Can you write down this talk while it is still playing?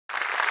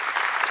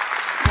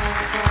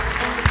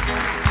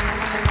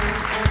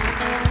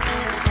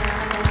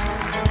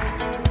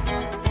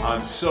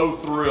I'm so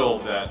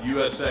thrilled that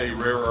USA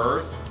Rare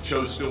Earth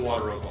chose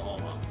Stillwater,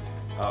 Oklahoma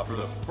for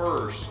the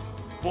first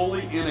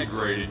fully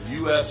integrated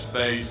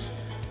US-based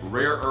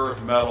rare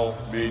earth metal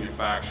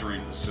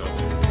manufacturing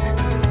facility.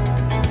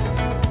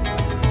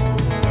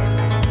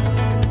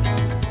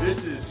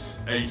 This is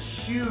a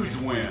huge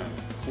win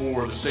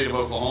for the state of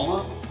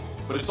Oklahoma,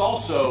 but it's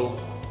also,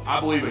 I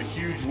believe, a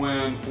huge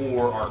win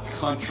for our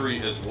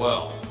country as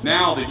well.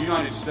 Now the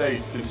United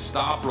States can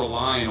stop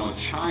relying on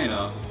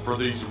China for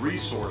these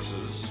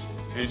resources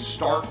and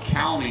start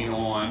counting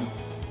on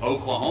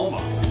Oklahoma.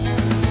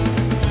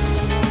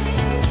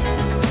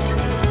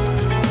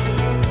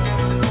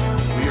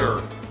 We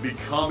are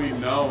becoming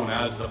known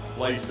as the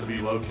place to be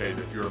located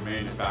if you're a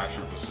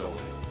manufacturing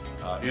facility.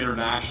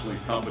 Internationally,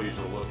 companies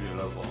are looking at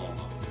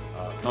Oklahoma.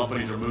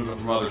 Companies are moving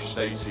from other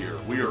states here.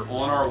 We are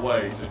on our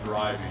way to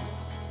driving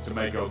to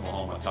make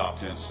Oklahoma a top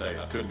 10 state.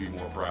 I couldn't be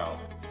more proud.